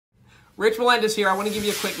Rich Melendez here. I want to give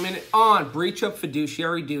you a quick minute on breach of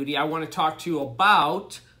fiduciary duty. I want to talk to you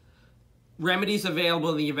about remedies available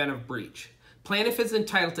in the event of breach. Plaintiff is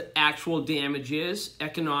entitled to actual damages,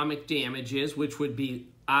 economic damages, which would be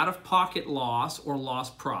out-of-pocket loss or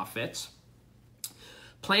lost profits.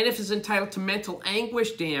 Plaintiff is entitled to mental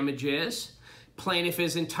anguish damages. Plaintiff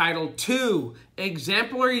is entitled to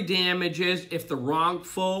exemplary damages if the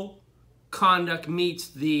wrongful conduct meets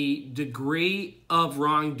the degree of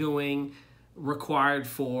wrongdoing required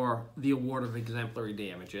for the award of exemplary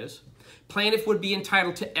damages. Plaintiff would be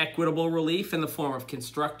entitled to equitable relief in the form of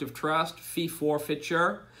constructive trust, fee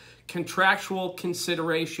forfeiture, contractual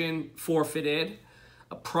consideration forfeited,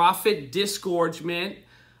 a profit disgorgement,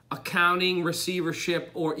 accounting, receivership,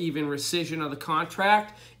 or even rescission of the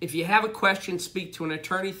contract. If you have a question, speak to an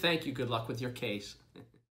attorney. Thank you. Good luck with your case.